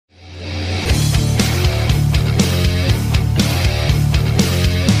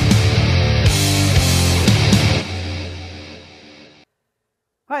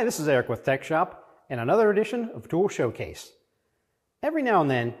Hi, this is Eric with TechShop and another edition of Tool Showcase. Every now and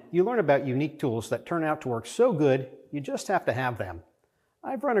then, you learn about unique tools that turn out to work so good, you just have to have them.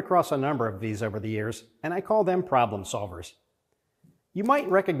 I've run across a number of these over the years, and I call them problem solvers. You might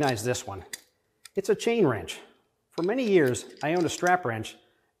recognize this one. It's a chain wrench. For many years, I owned a strap wrench,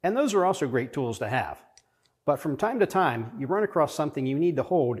 and those are also great tools to have. But from time to time, you run across something you need to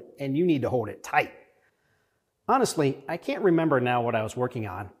hold, and you need to hold it tight. Honestly, I can't remember now what I was working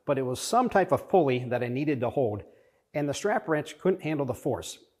on, but it was some type of pulley that I needed to hold, and the strap wrench couldn't handle the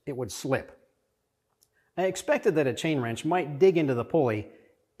force. It would slip. I expected that a chain wrench might dig into the pulley,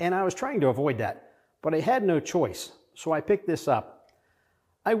 and I was trying to avoid that, but I had no choice, so I picked this up.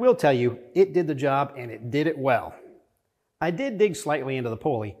 I will tell you, it did the job, and it did it well. I did dig slightly into the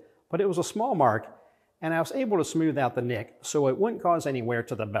pulley, but it was a small mark, and I was able to smooth out the nick so it wouldn't cause any wear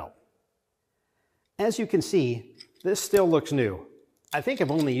to the belt. As you can see, this still looks new. I think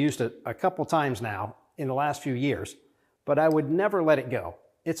I've only used it a couple times now in the last few years, but I would never let it go.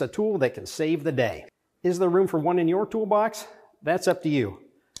 It's a tool that can save the day. Is there room for one in your toolbox? That's up to you,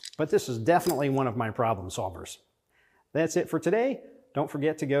 but this is definitely one of my problem solvers. That's it for today. Don't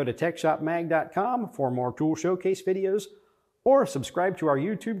forget to go to TechShopMag.com for more tool showcase videos, or subscribe to our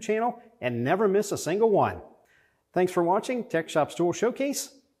YouTube channel and never miss a single one. Thanks for watching TechShop's Tool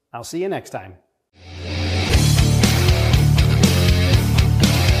Showcase. I'll see you next time.